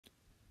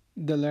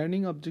The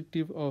learning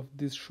objective of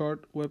this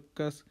short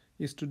webcast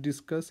is to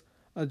discuss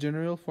a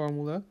general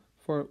formula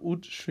for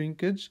wood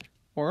shrinkage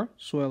or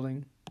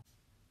swelling.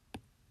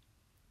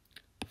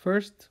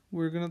 First,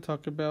 we're going to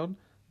talk about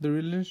the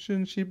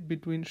relationship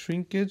between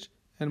shrinkage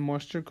and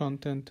moisture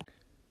content.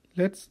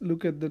 Let's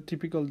look at the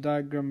typical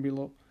diagram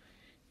below.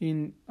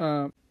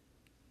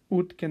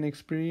 Wood can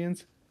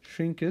experience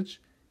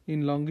shrinkage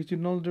in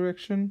longitudinal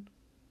direction,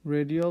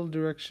 radial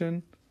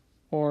direction,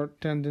 or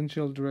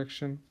tangential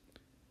direction.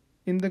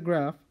 In the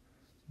graph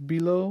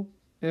below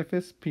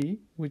FSP,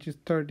 which is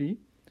 30,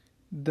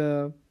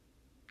 the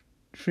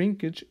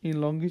shrinkage in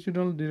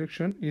longitudinal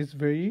direction is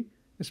very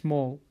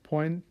small,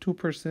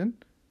 0.2%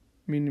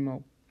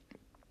 minimal.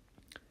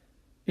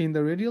 In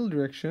the radial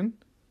direction,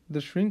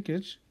 the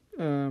shrinkage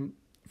from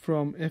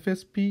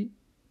FSP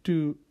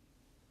to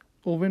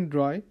oven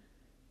dry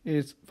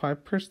is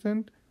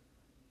 5%.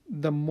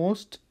 The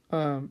most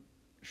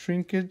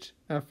shrinkage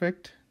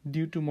effect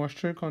due to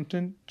moisture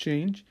content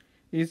change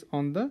is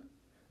on the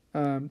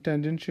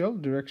tangential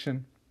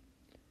direction.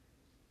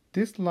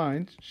 This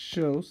line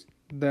shows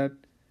that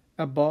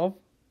above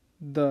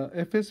the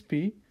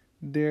FSP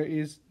there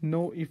is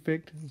no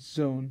effect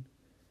zone.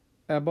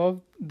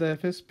 Above the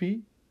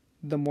FSP,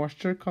 the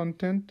moisture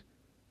content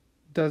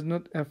does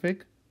not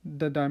affect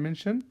the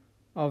dimension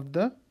of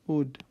the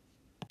wood.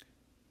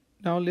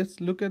 Now let's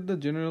look at the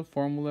general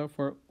formula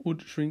for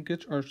wood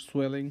shrinkage or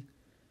swelling.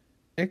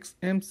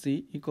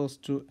 XMC equals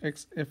to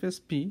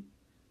XFSP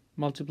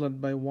multiplied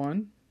by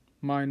 1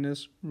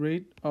 minus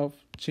rate of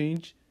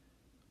change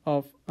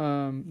of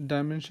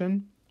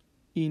dimension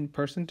in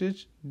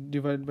percentage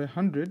divided by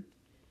 100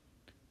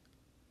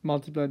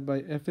 multiplied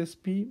by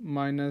FSP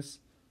minus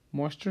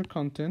moisture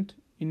content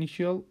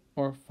initial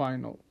or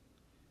final,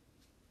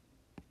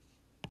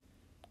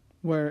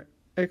 where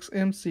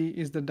XMC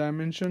is the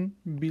dimension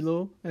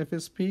below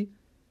FSP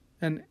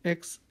and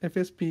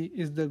XFSP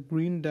is the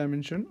green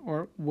dimension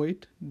or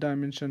weight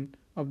dimension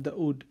of the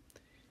wood.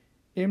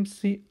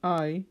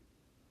 MCI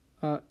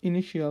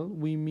initial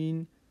we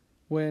mean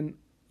when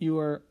you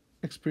are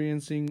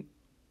experiencing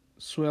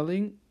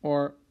swelling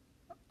or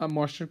a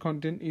moisture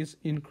content is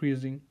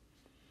increasing.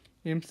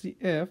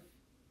 MCF,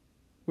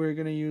 we're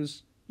going to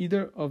use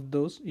either of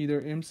those,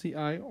 either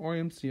MCI or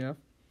MCF.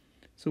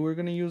 So we're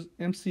going to use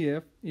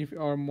MCF if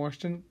our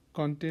moisture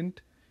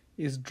content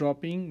is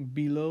dropping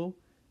below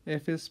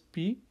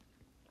FSP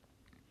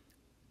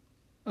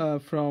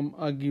from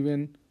a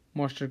given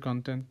moisture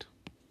content.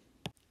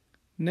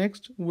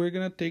 Next, we're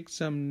going to take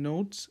some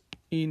notes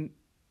in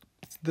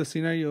the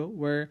scenario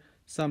where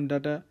some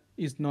data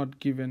is not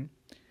given.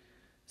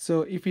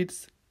 So if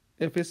it's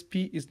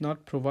FSP is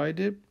not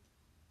provided,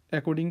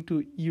 according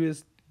to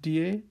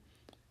USDA,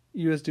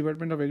 US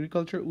Department of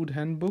Agriculture Wood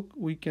Handbook,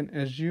 we can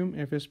assume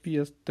FSP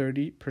as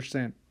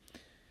 30%.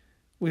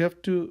 We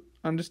have to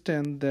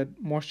understand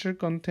that moisture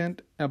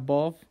content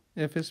above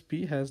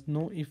FSP has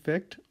no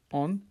effect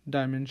on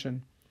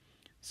dimension.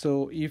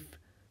 So if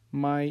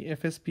my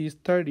FSP is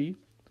 30,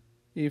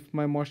 if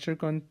my moisture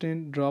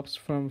content drops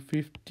from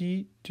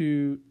 50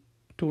 to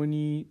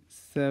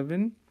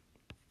 27,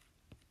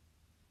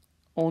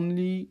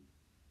 only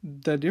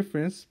the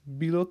difference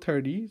below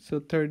 30, so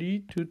 30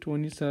 to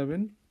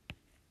 27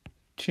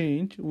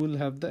 change will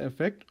have the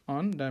effect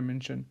on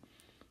dimension.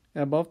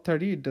 Above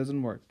 30 it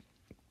doesn't work.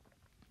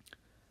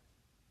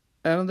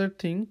 Another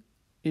thing,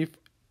 if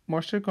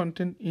moisture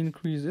content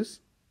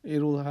increases, it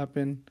will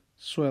happen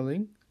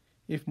swelling.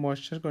 If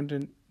moisture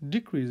content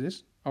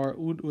decreases, our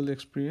wood will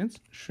experience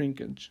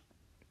shrinkage.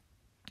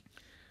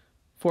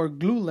 For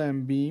glue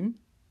lamp beam,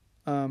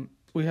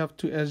 we have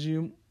to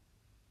assume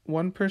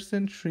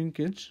 1%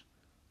 shrinkage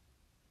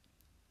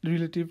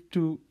relative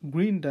to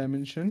green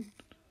dimension.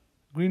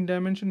 Green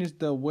dimension is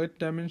the weight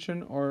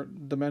dimension or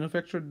the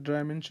manufactured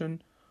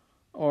dimension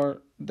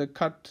or the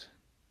cut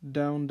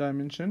down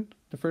dimension,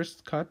 the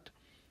first cut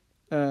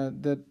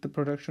that the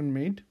production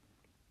made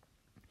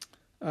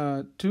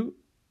to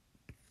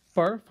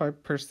per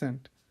 5%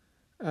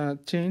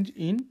 change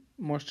in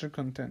moisture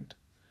content.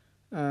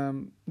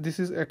 This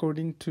is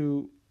according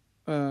to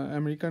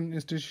American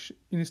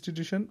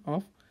Institution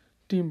of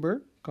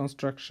Timber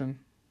Construction.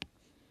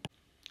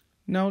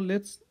 Now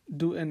let's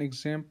do an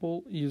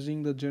example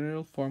using the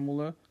general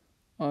formula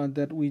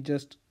that we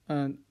just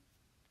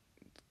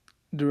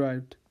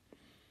derived.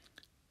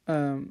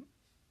 In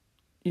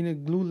a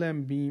glue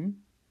lamp beam,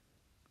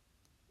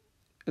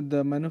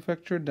 the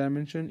manufactured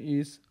dimension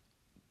is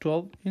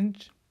 12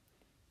 inch.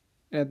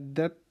 At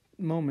that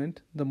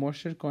moment, the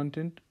moisture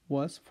content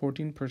was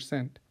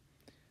 14%.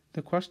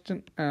 The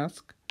question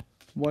asks,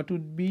 what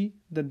would be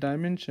the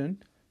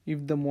dimension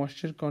if the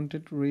moisture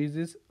content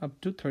raises up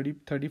to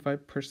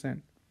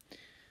 35%?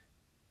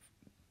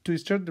 To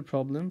start the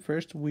problem,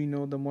 first we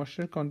know the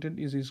moisture content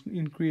is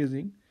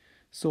increasing,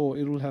 so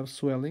it will have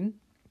swelling.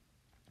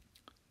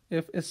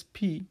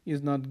 FSP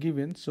is not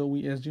given, so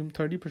we assume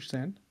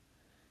 30%,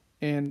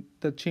 and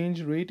the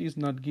change rate is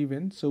not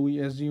given, so we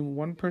assume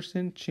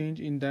 1% change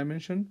in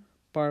dimension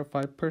per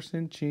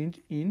 5% change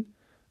in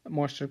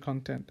moisture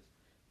content.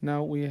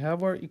 Now we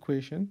have our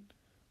equation.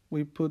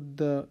 We put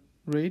the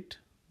rate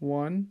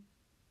 1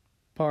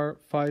 per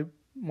 5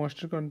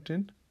 moisture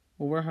content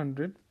over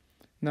 100.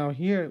 Now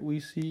here you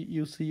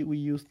see we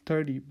use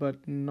 30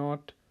 but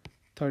not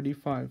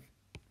 35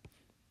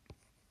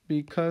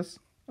 because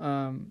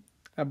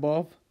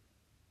above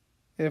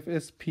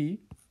FSP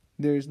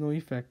there is no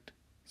effect,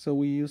 so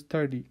we use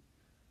 30,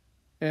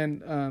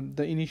 and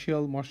the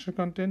initial moisture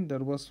content,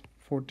 that was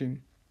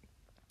 14.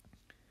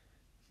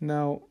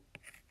 Now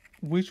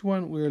which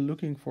one we are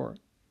looking for,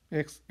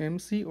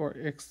 XMC or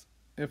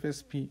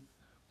XFSP?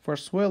 For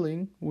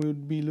swelling we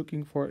would be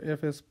looking for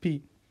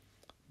FSP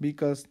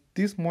because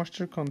this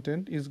moisture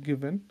content is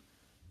given.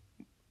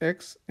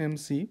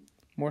 XMC,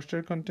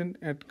 moisture content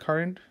at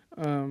current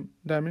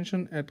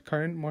dimension at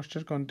current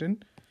moisture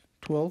content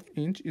 12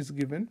 inch is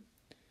given.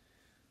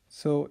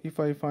 So if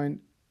I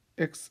find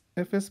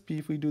XFSP,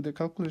 if we do the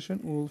calculation,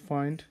 we will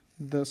find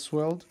the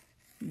swelled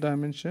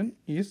dimension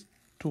is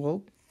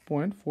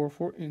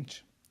 12.44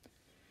 inch.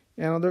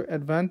 Another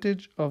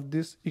advantage of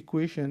this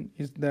equation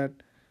is that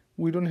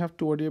we don't have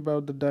to worry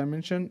about the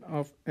dimension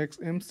of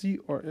XMC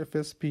or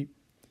FSP.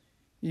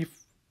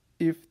 If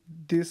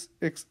this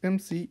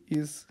XMC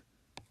is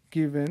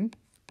given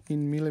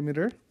in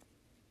millimeter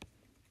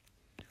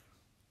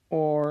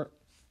or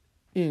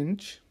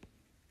inch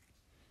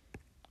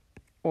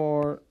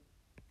or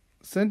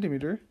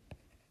centimeter,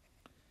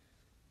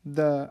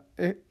 the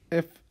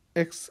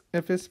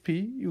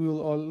FSP you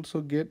will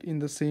also get in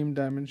the same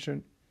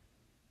dimension,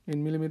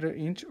 in millimeter,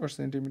 inch or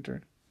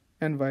centimeter,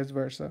 and vice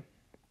versa.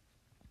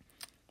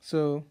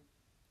 So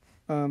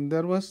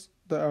that was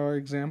our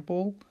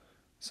example.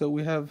 So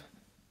we have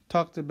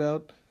talked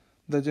about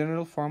the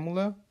general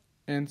formula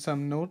and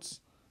some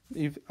notes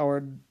if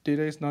our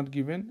data is not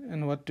given,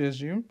 and what to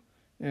assume,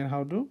 and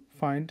how to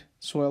find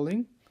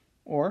swelling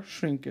or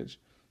shrinkage.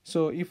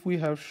 So if we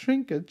have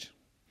shrinkage,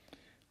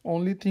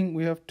 only thing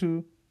we have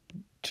to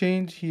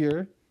change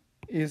here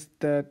is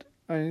that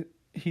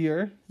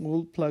here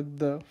we'll plug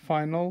the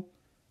final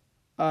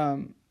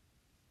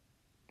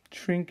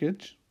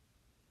shrinkage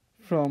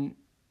from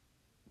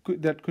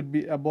that could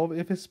be above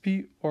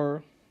FSP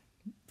or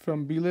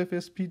from below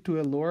FSP to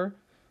a lower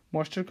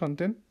moisture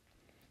content,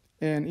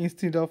 and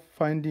instead of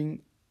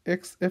finding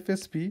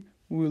XFSP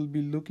we will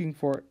be looking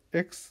for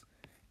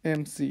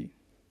XMC,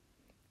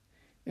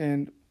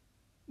 and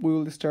we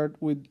will start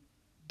with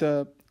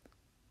the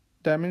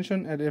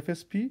dimension at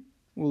FSP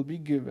will be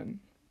given.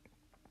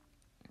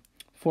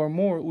 For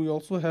more, we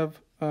also have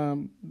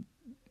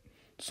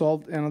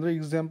solved another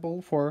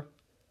example for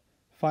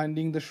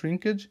finding the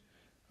shrinkage.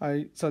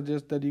 I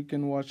suggest that you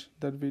can watch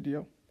that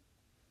video.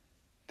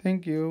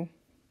 Thank you.